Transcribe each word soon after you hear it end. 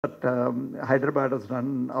that Hyderabad has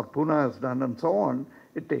done or Pune has done and so on,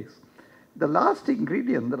 it takes. The last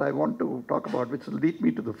ingredient that I want to talk about, which will lead me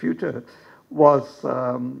to the future, was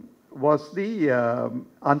the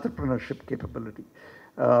entrepreneurship capability.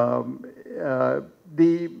 The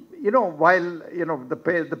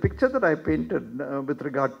picture that I painted with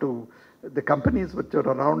regard to the companies which were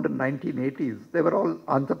around in 1980s, they were all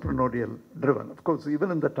entrepreneurial driven. Of course, even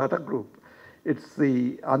in the Tata group, it's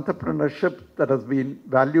the entrepreneurship that has been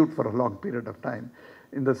valued for a long period of time,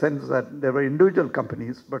 in the sense that there were individual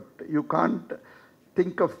companies, but you can't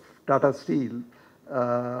think of Tata Steel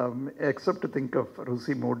except to think of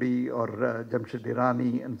Rusi Modi or Jamshed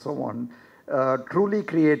Irani and so on, truly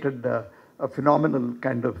created a phenomenal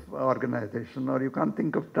kind of organization. Or you can't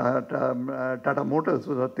think of Tata Motors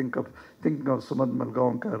without thinking of Sumant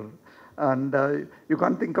Malgaonkar. And you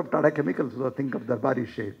can't think of Tata Chemicals without thinking of Darbari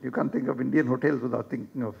Sheth. You can't think of Indian Hotels without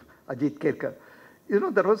thinking of Ajit Kerkar.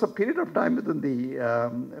 There was a period of time within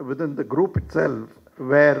the group itself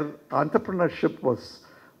where entrepreneurship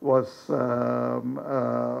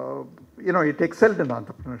it excelled in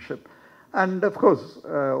entrepreneurship. And of course,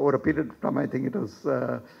 over a period of time, I think it has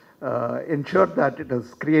ensured that it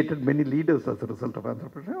has created many leaders as a result of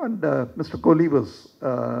entrepreneurship. And Mr. Kohli was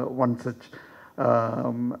one such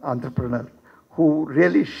entrepreneur who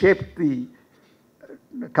really shaped the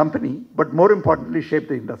company, but more importantly shaped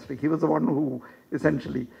the industry. He was the one who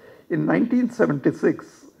essentially, in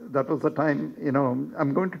 1976, that was the time,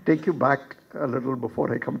 I'm going to take you back a little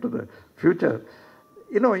before I come to the future.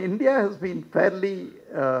 India has been fairly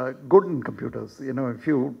good in computers. If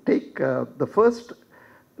you take the first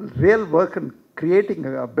real work in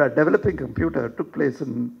developing a computer took place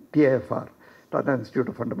in TIFR, Tata Institute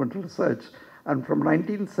of Fundamental Research. And from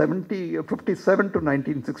 1957 to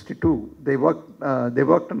 1962, they worked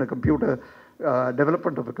on a computer,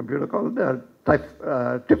 development of a computer called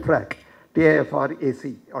TIFRAC,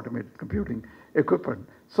 TIFR-AC, Automated Computing Equipment.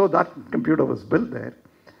 So that computer was built there.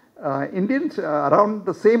 Indians, around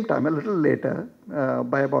the same time, a little later,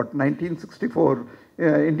 by about 1964,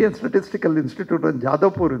 Indian Statistical Institute in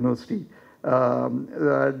Jadavpur University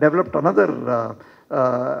developed another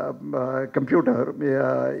computer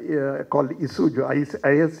called ISUJU.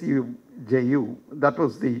 That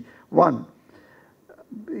was the one.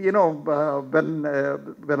 When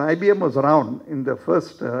IBM was around in the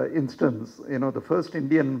first instance, the first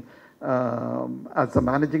Indian as the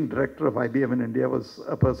managing director of IBM in India was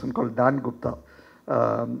a person called Dan Gupta,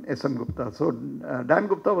 SM Gupta. So Dan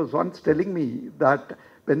Gupta was once telling me that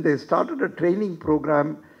when they started a training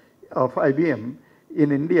program of IBM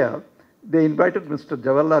in India, they invited Mr.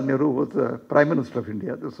 Jawaharlal Nehru, who was the Prime Minister of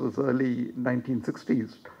India, this was early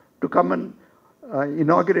 1960s, to come and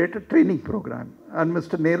inaugurate a training program. And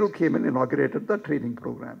Mr. Nehru came and inaugurated the training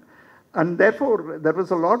program. And therefore, there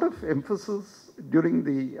was a lot of emphasis during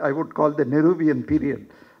I would call the Nehruvian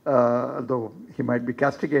period, although he might be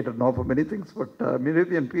castigated now for many things, but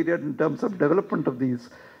Nehruvian period in terms of development of these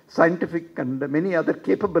scientific and many other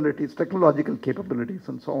capabilities, technological capabilities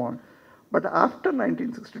and so on. But after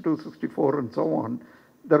 1962, 64 and so on,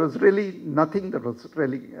 there was really nothing that was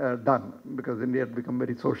really done, because India had become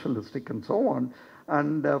very socialistic and so on.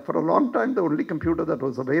 And for a long time, the only computer that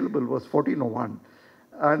was available was 1401.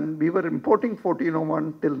 And we were importing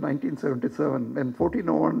 1401 till 1977, when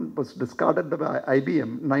 1401 was discarded by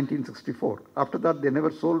IBM in 1964. After that, they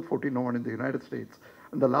never sold 1401 in the United States.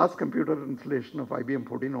 And the last computer installation of IBM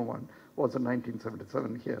 1401 was in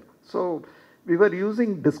 1977 here. So we were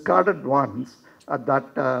using discarded ones at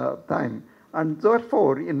that time. And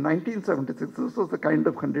therefore, in 1976, this was the kind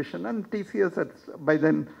of condition, and TCS had by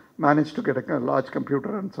then managed to get a large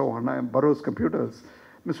computer and so on, Burroughs Computers.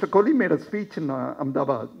 Mr. Kohli made a speech in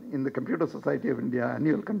Ahmedabad in the Computer Society of India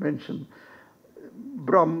annual convention,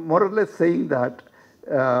 more or less saying that,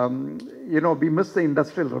 we missed the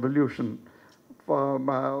Industrial Revolution for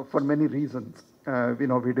many reasons. We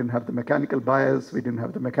didn't have the mechanical bias, we didn't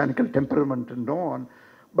have the mechanical temperament and so on.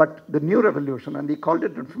 But the new revolution, and he called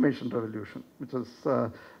it information revolution, which was a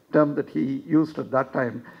term that he used at that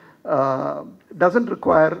time, doesn't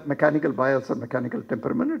require mechanical bias or mechanical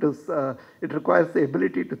temperament. It requires the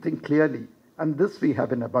ability to think clearly, and this we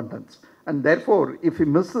have in abundance. And therefore, if we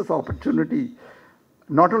miss this opportunity,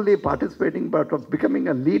 not only participating but of becoming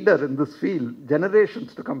a leader in this field,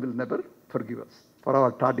 generations to come will never forgive us for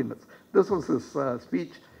our tardiness. This was his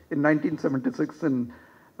speech in 1976 in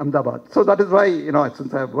Ahmedabad. So that is why,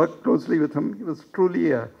 since I have worked closely with him, he was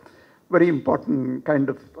truly a very important kind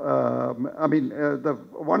of, the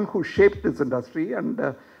one who shaped this industry. And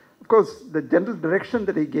of course, the general direction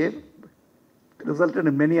that he gave resulted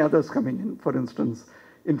in many others coming in. For instance,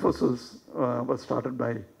 Infosys was started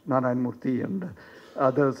by Narayan Murthy and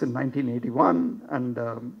others in 1981, and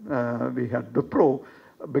we had Wipro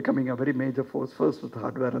becoming a very major force, first with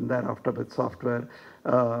hardware and thereafter with software,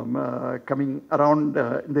 coming around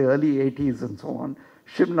in the early 80s and so on.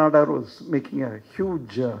 Shiv Nadar was making a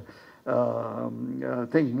huge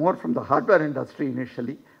thing, more from the hardware industry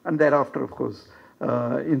initially, and thereafter, of course,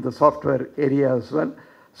 in the software area as well.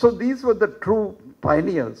 So these were the true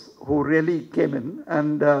pioneers who really came in,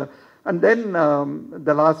 and then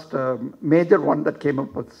the last major one that came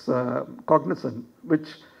up was Cognizant,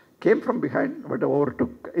 which came from behind but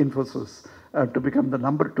overtook Infosys to become the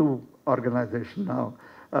 #2 organization now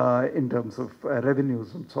in terms of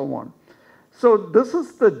revenues and so on. So this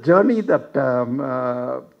is the journey that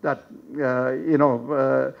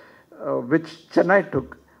which Chennai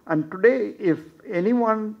took. And today, if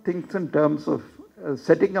anyone thinks in terms of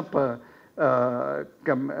setting up a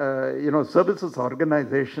services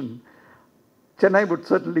organization, Chennai would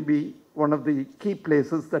certainly be one of the key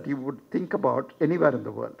places that you would think about anywhere in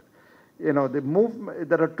the world. You know, the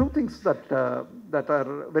there are two things that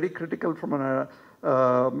are very critical from an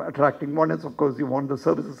attracting. One is, of course, you want the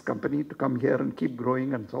services company to come here and keep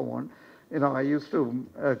growing and so on. You know, I used to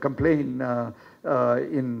complain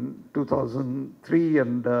in 2003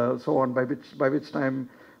 and so on, by which time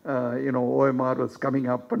OMR was coming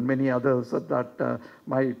up and many others, that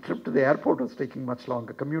my trip to the airport was taking much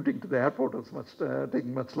longer. Commuting to the airport was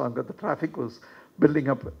taking much longer. The traffic was building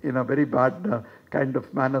up in a very bad kind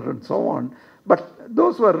of manner and so on. But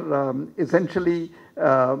those were essentially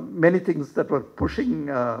many things that were pushing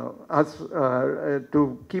us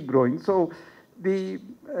to keep growing. So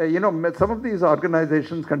some of these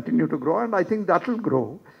organizations continue to grow, and I think that will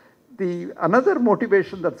grow. Another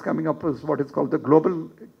motivation that's coming up is what is called the global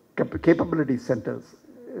capability centers.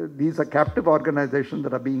 These are captive organizations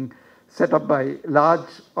that are being set up by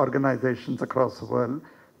large organizations across the world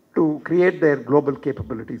to create their global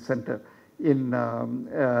capability center in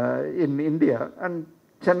India. And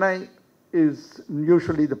Chennai is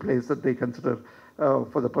usually the place that they consider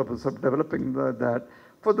for the purpose of developing that,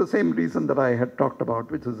 for the same reason that I had talked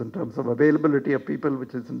about, which is in terms of availability of people,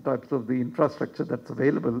 which is in terms of the infrastructure that's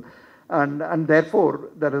available. And therefore,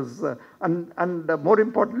 there is, and more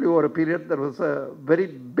importantly, over a period, there was a very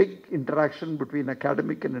big interaction between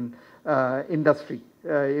academic and industry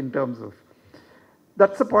in terms of.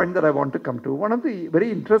 That's the point that I want to come to. One of the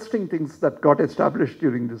very interesting things that got established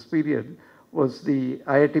during this period was the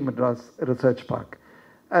IIT Madras Research Park.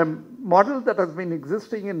 A model that has been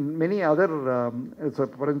existing in many other,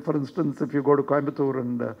 for instance, if you go to Coimbatore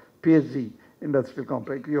and PSG Industrial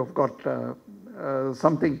Complex, you have got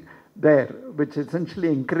something there which essentially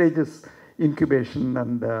encourages incubation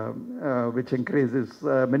and which encourages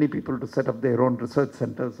many people to set up their own research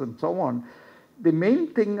centers and so on. The main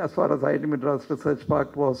thing as far as IIT Madras Research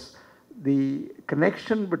Park was the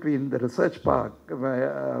connection between the research park,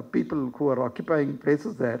 people who are occupying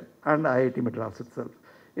places there, and IIT Madras itself,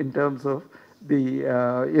 in terms of the,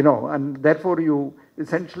 and therefore you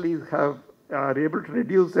essentially are able to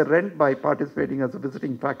reduce the rent by participating as a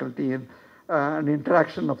visiting faculty in an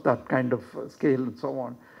interaction of that kind of scale and so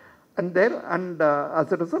on. And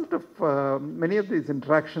as a result of many of these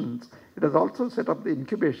interactions, it has also set up the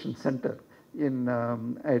incubation center in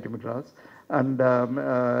IIT Madras, and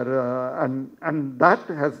that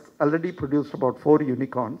has already produced about 4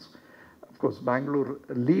 unicorns. Of course, Bangalore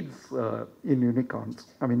leads in unicorns.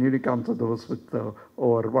 I mean, unicorns are those with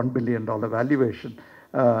over $1 billion valuation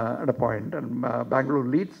at a point, and Bangalore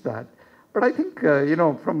leads that. But I think,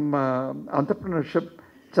 from entrepreneurship,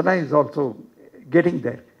 Chennai is also getting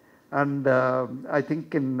there. And I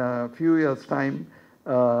think in a few years' time,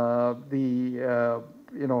 we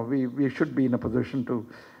should be in a position to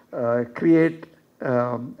create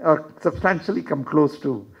or substantially come close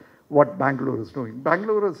to what Bangalore is doing.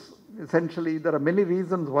 Bangalore is essentially, there are many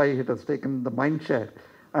reasons why it has taken the mind share.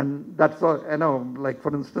 And that's all, like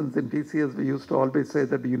for instance, in TCS, we used to always say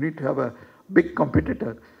that you need to have a big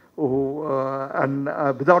competitor and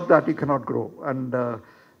without that you cannot grow. And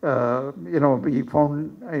we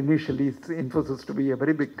found initially Infosys to be a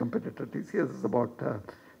very big competitor. TCS is about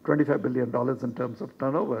 $25 billion in terms of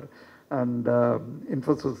turnover, and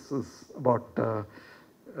Infosys is about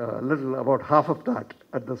half of that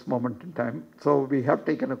at this moment in time. So we have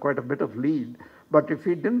taken quite a bit of lead. But if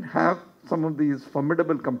we didn't have some of these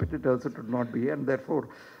formidable competitors, it would not be, and therefore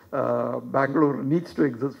Bangalore needs to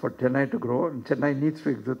exist for Chennai to grow, and Chennai needs to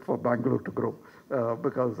exist for Bangalore to grow,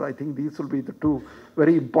 because I think these will be the two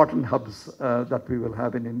very important hubs that we will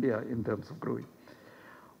have in India in terms of growing.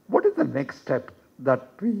 What is the next step that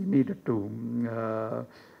we needed to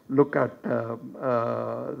look at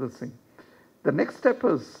this thing. The next step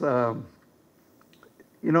is,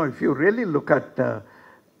 if you really look at the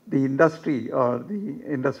industry or the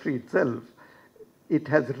industry itself, it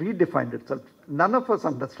has redefined itself. None of us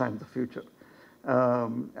understand the future.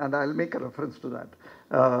 And I'll make a reference to that.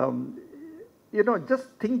 Just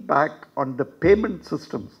think back on the payment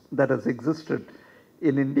systems that has existed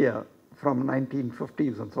in India from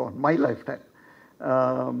 1950s and so on, my lifetime.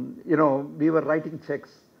 We were writing checks.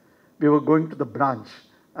 We were going to the branch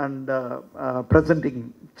and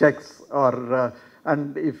presenting checks,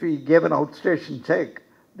 and if we gave an outstation check,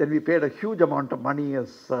 then we paid a huge amount of money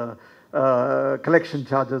as collection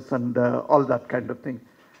charges and all that kind of thing.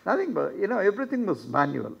 Nothing but, everything was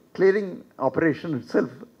manual. Clearing operation itself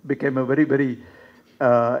became a very, very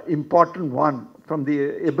important one, from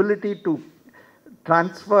the ability to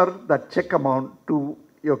transfer that check amount to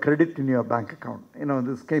your credit in your bank account.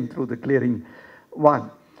 This came through the clearing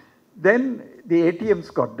one. Then the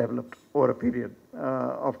ATMs got developed over a period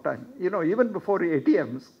of time. Even before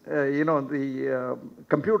ATMs, the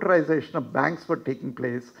computerization of banks were taking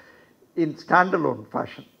place in standalone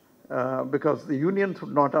fashion, because the unions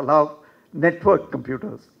would not allow network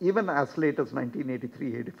computers, even as late as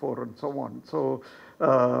 1983, 84 and so on. So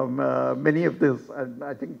many of this, and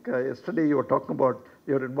I think yesterday you were talking about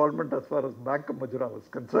your involvement as far as Bank of Madura was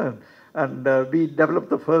concerned, and we developed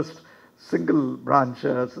the first single branch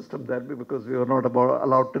system there because we were not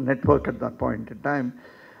allowed to network at that point in time.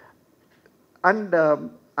 And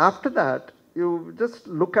after that, you just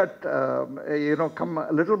look at, come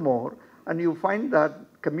a little more, and you find that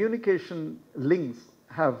communication links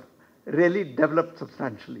have really developed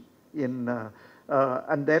substantially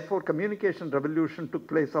and therefore communication revolution took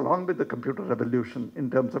place along with the computer revolution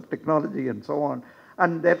in terms of technology and so on,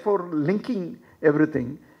 and therefore linking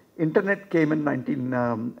everything. Internet came in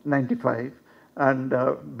 1995, and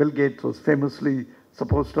Bill Gates was famously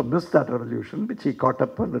supposed to miss that revolution, which he caught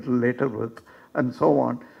up a little later with, and so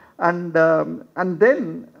on. And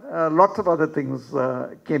then lots of other things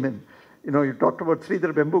came in. You talked about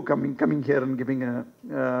Sridhar Bembu coming here and giving a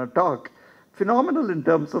talk. Phenomenal in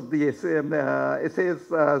terms of the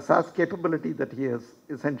SAS capability that he has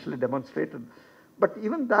essentially demonstrated. But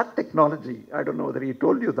even that technology, I don't know whether he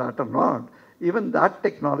told you that or not, even that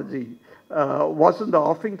technology was in the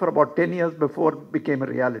offing for about 10 years before it became a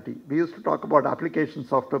reality. We used to talk about application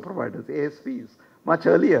software providers, ASPs, much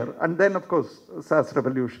earlier. And then, of course, SAS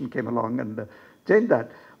revolution came along and changed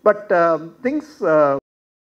that. But things